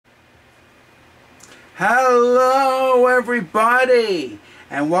Hello everybody,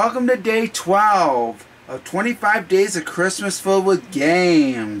 and welcome to day 12 of 25 days of Christmas filled with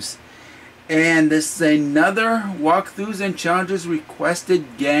games. And this is another Walkthroughs and Challenges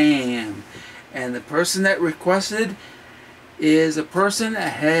requested game. And the person that requested is a person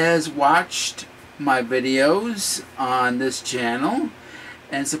that has watched my videos on this channel.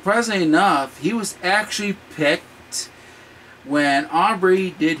 And surprisingly enough, he was actually picked when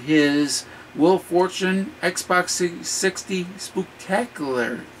Aubrey did his Wheel of Fortune Xbox 360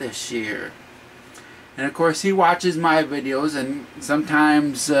 Spooktacular this year. And of course he watches my videos and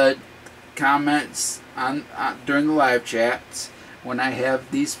sometimes comments on during the live chats when I have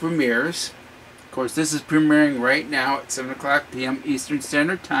these premieres. Of course this is premiering right now at 7 o'clock p.m. Eastern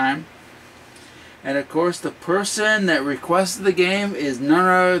Standard Time. And of course the person that requested the game is none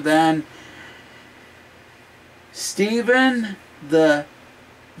other than Steven the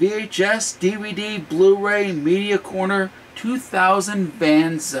VHS, DVD, Blu-ray, Media Corner 2000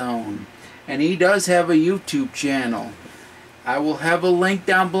 Fanzone. And he does have a YouTube channel. I will have a link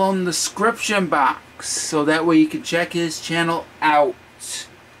down below in the description box so that way you can check his channel out.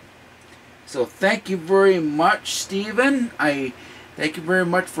 So thank you very much, Steven. I thank you very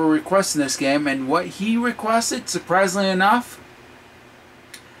much for requesting this game. And what he requested, surprisingly enough,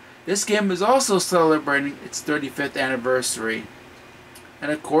 this game is also celebrating its 35th anniversary.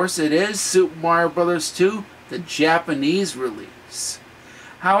 And of course it is Super Mario Bros. 2, the Japanese release.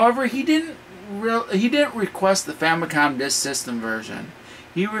 However, he didn't request the Famicom Disk System version.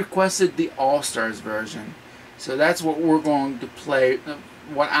 He requested the All-Stars version. So that's what we're going to play,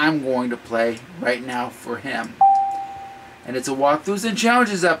 what I'm going to play right now for him. And it's a Walkthroughs and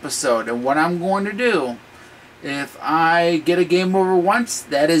Challenges episode. And what I'm going to do, if I get a game over once,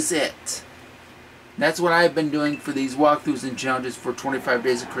 that is it. That's what I've been doing for these walkthroughs and challenges for 25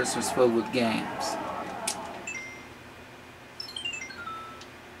 days of Christmas filled with games.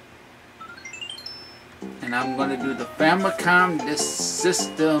 And I'm going to do the Famicom Disk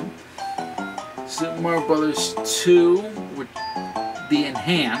System Super Mario Bros. 2, with the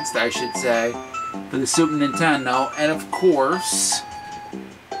enhanced, I should say, for the Super Nintendo. And of course,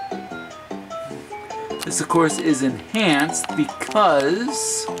 this of course is enhanced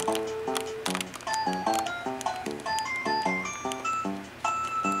because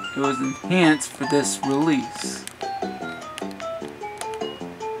it was enhanced for this release.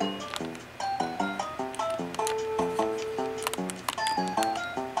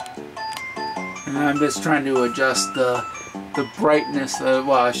 And I'm just trying to adjust the brightness,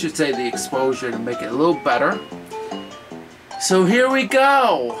 well, I should say the exposure, to make it a little better. So here we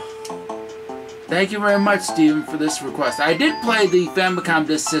go. Thank you very much, Steven, for this request. I did play the Famicom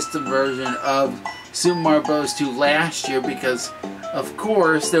Disk System version of Super Mario Bros. 2 last year because, of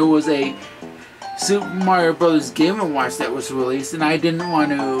course, there was a Super Mario Bros. Game & Watch that was released, and I didn't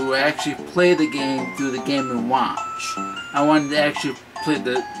want to actually play the game through the Game & Watch. I wanted to actually play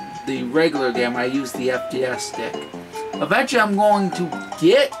the regular game. I used the FDS stick. Eventually, I'm going to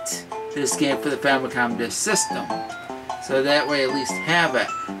get this game for the Famicom Disk System, so that way I at least have it.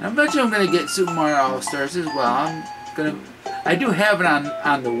 And eventually, I'm going to get Super Mario All-Stars as well. I do have it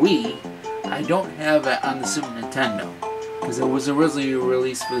on the Wii. I don't have it on the Super Nintendo, because it was originally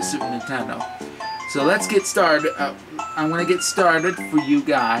released for the Super Nintendo. So let's get started. I'm going to get started for you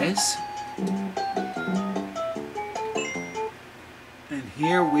guys. And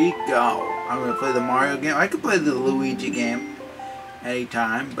here we go. I'm going to play the Mario game. I could play the Luigi game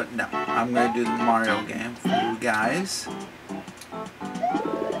anytime, but no. I'm going to do the Mario game for you guys.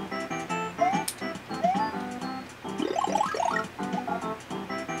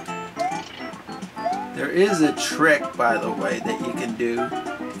 There is a trick, by the way, that you can do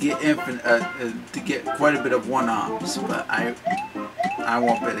to get quite a bit of one-ups, but I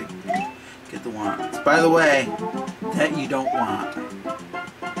won't be able to get the one-ups. By the way, that you don't want.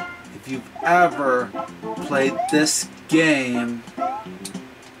 If you've ever played this game,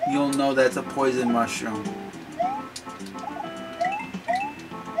 you'll know that's a poison mushroom.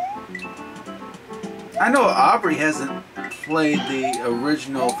 I know Aubrey hasn't played the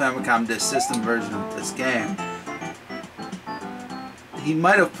original Famicom Disk System version of this game. He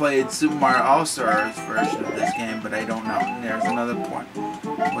might have played Super Mario All-Stars version of this game, but I don't know. And there's another point.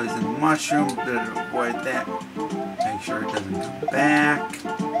 Poison mushroom, better avoid that. Make sure it doesn't come back.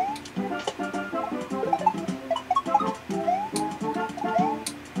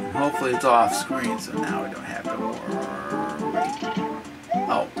 And hopefully it's off screen, so now we don't have to worry.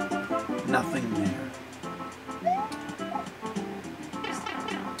 Oh, nothing there.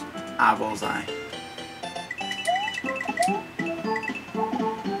 Ah, bullseye.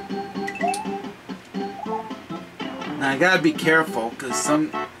 Now I gotta be careful because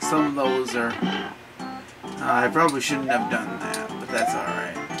some of those are. I probably shouldn't have done that, but that's all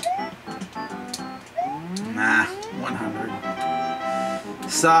right. Nah, 100.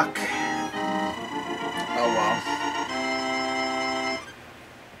 Suck. Oh well.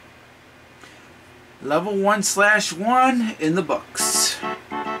 Level 1/1 in the books.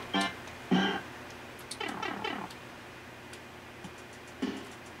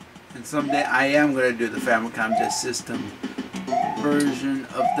 And someday I am going to do the Famicom Disk System version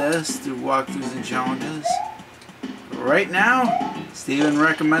of this through Walkthroughs and Challenges. But right now, Steven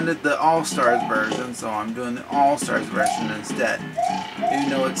recommended the All-Stars version, so I'm doing the All-Stars version instead. Even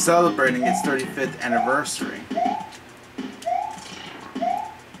though it's celebrating its 35th anniversary.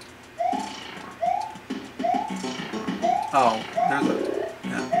 Oh, there's a...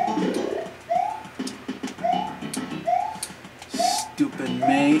 Yeah. Stupid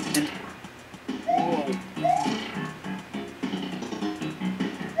mate. And, whoa.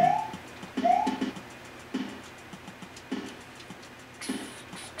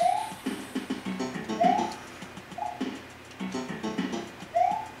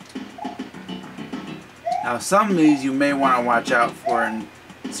 Now some of these you may want to watch out for in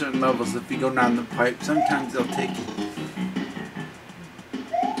certain levels if you go down the pipe. Sometimes they'll take you...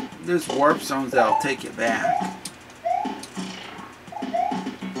 There's warp zones that'll take you back.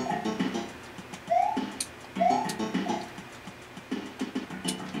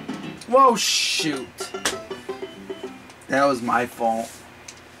 Whoa, shoot. That was my fault.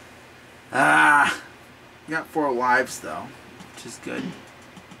 Ah. Got 4 lives though, which is good.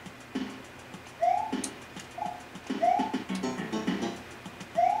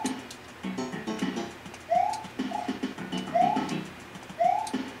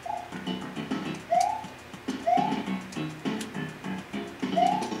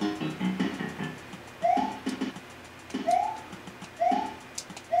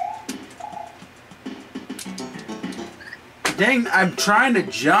 Dang, I'm trying to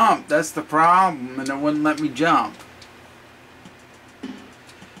jump. That's the problem, and it wouldn't let me jump.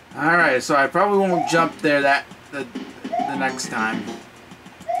 Alright, so I probably won't jump there the next time.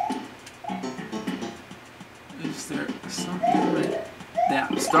 Is there something right?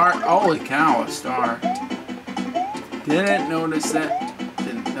 Damn, star. Holy cow, a star. Didn't notice it.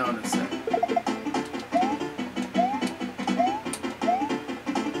 Didn't notice it.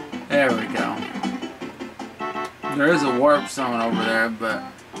 There we go. There is a warp zone over there, but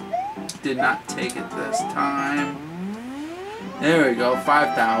did not take it this time. There we go,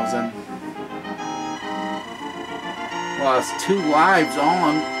 5,000. Lost 2 lives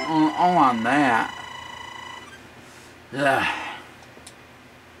all on that. Ugh.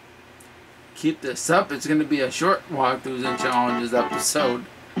 Keep this up. It's going to be a short Walkthroughs and Challenges episode.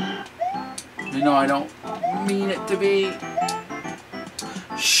 You know I don't mean it to be.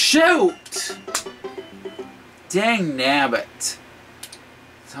 Shoot! Dang nabbit.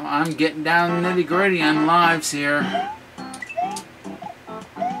 So I'm getting down nitty gritty on lives here.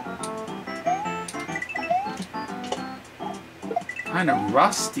 Kind of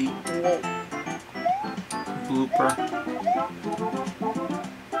rusty. Whoa. Blooper.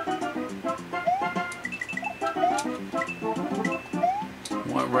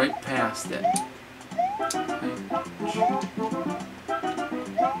 Went right past it.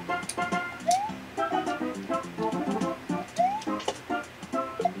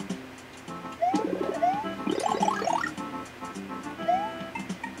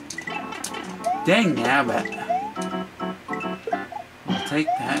 Dang nabbit. I'll take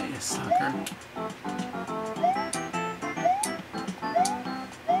that, you sucker.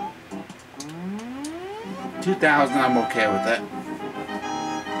 $2,000, I'm okay with it.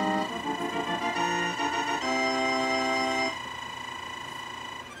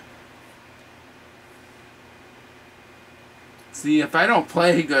 See, if I don't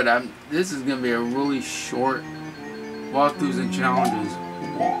play good, this is gonna be a really short Walkthroughs and Challenges.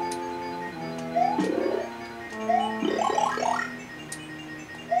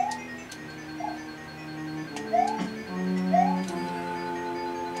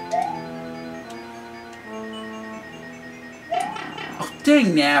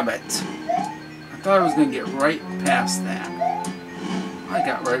 Dang nabbit. I thought I was going to get right past that. I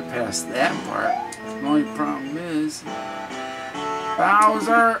got right past that part. The only problem is...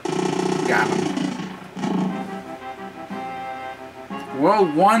 Bowser! Got him. World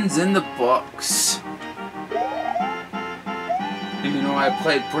 1's in the books. And you know, I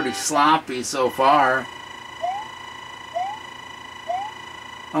played pretty sloppy so far.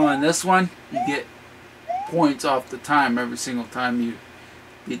 Oh, and this one, you get points off the time every single time you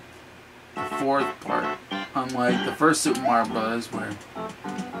beat the 4th part. Unlike the first Super Mario Bros. Where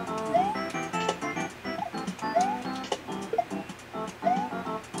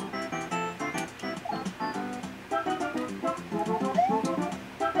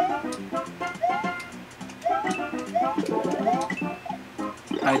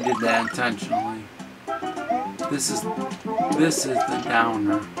I did that intentionally. This is the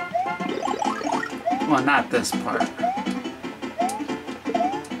downer. Well, not this part.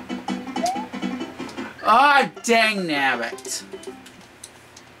 Ah, oh, dang nabbit.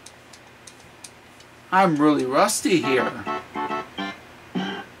 I'm really rusty here.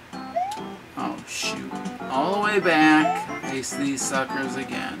 Oh, shoot. All the way back. Face these suckers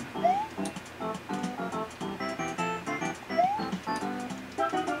again.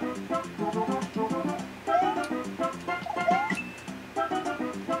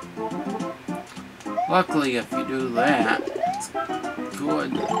 Luckily, if you do that, it's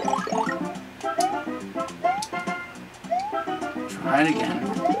good. Try it again.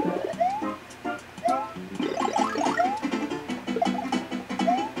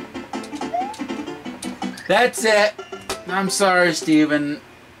 That's it. I'm sorry, Steven.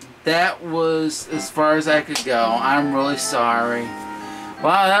 That was as far as I could go. I'm really sorry.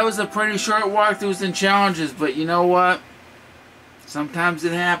 Wow, that was a pretty short walkthroughs and challenges, but you know what? Sometimes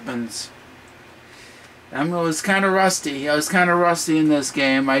it happens. I was kind of rusty. I was kind of rusty in this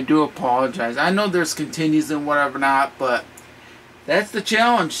game. I do apologize. I know there's continues and whatever not, but that's the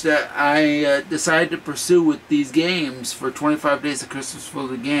challenge that I decided to pursue with these games for 25 Days of Christmas for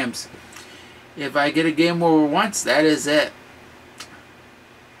the games. If I get a game over once, that is it.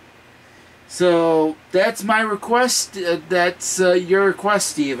 So that's my request. That's your request,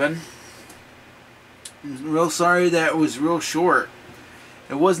 Steven. I'm real sorry that it was real short.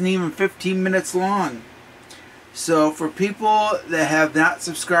 It wasn't even 15 minutes long. So for people that have not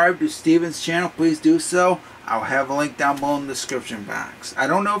subscribed to Steven's channel, please do so. I'll have a link down below in the description box. I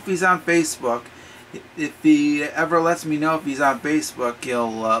don't know if he's on Facebook. If he ever lets me know if he's on Facebook, he'll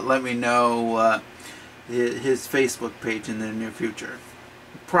let me know his Facebook page in the near future.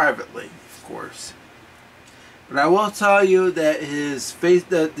 Privately, of course. But I will tell you that his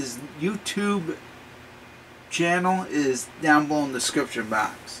YouTube channel is down below in the description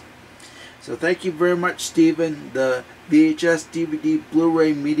box. So thank you very much, Steven, the VHS DVD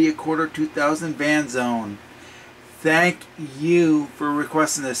Blu-ray Media Quarter 2000 Fanzone. Thank you for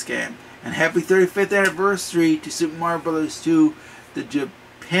requesting this game. And happy 35th anniversary to Super Mario Bros. 2, the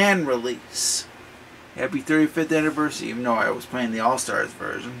Japan release. Happy 35th anniversary, even though I was playing the All-Stars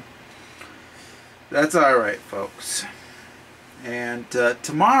version. That's alright, folks. And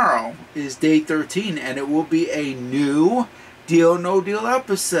tomorrow is day 13, and it will be a new Deal No Deal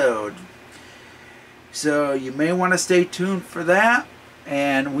episode. So you may want to stay tuned for that.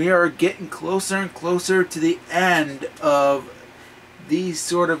 And we are getting closer and closer to the end of these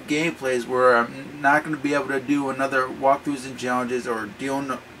sort of gameplays where I'm not going to be able to do another walkthroughs and challenges or Deal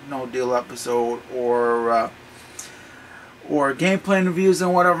No Deal episode or gameplay reviews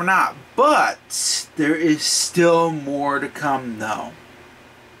and whatever not. But there is still more to come, though.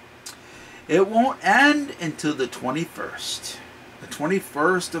 It won't end until the 21st. The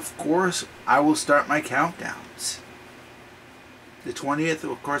 21st, of course, I will start my countdowns. The 20th,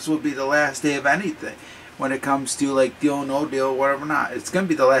 of course, will be the last day of anything when it comes to like Deal No Deal, whatever not. It's going to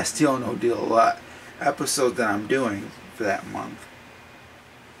be the last Deal No Deal episode that I'm doing for that month.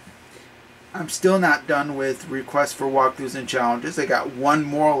 I'm still not done with requests for walkthroughs and challenges. I got one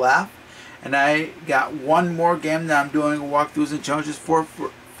more left, and I got one more game that I'm doing walkthroughs and challenges for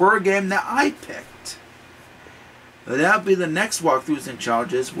a game that I picked. That'll be the next walkthroughs and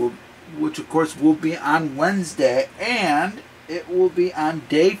challenges, which of course will be on Wednesday, and it will be on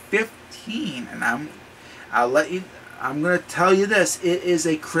day 15. And I'm going to tell you this: it is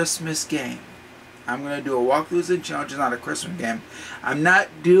a Christmas game. I'm going to do a walkthroughs and challenges on a Christmas game. I'm not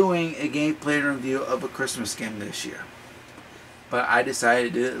doing a gameplay review of a Christmas game this year. But I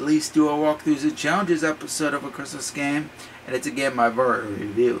decided to at least do a walkthroughs and challenges episode of a Christmas game. And it's a game I've already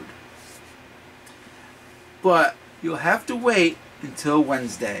reviewed. But you'll have to wait until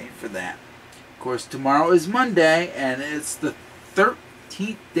Wednesday for that. Of course, tomorrow is Monday. And it's the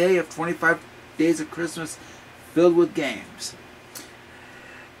 13th day of 25 Days of Christmas filled with games.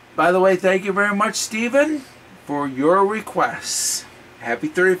 By the way, thank you very much, Steven, for your requests. Happy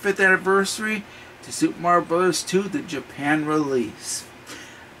 35th anniversary to Super Mario Bros. 2, the Japan release.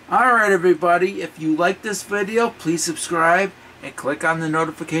 Alright, everybody, if you like this video, please subscribe and click on the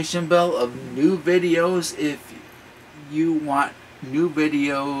notification bell of new videos if you want new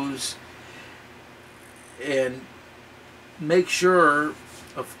videos. And make sure,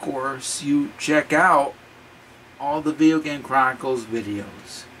 of course, you check out all the Video Game Chronicles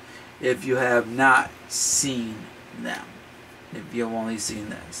videos if you have not seen them. If you've only seen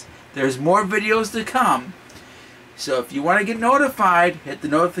this. There's more videos to come. So if you want to get notified, hit the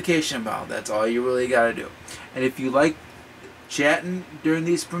notification bell. That's all you really got to do. And if you like chatting during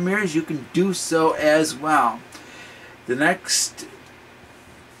these premieres, you can do so as well. The next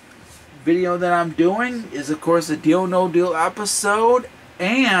video that I'm doing is, of course, a Deal No Deal episode.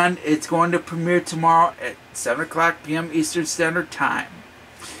 And it's going to premiere tomorrow at 7 o'clock p.m. Eastern Standard Time.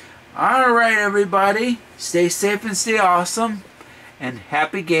 Alright, everybody. Stay safe and stay awesome. And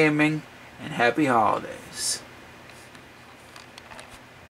happy gaming and happy holidays.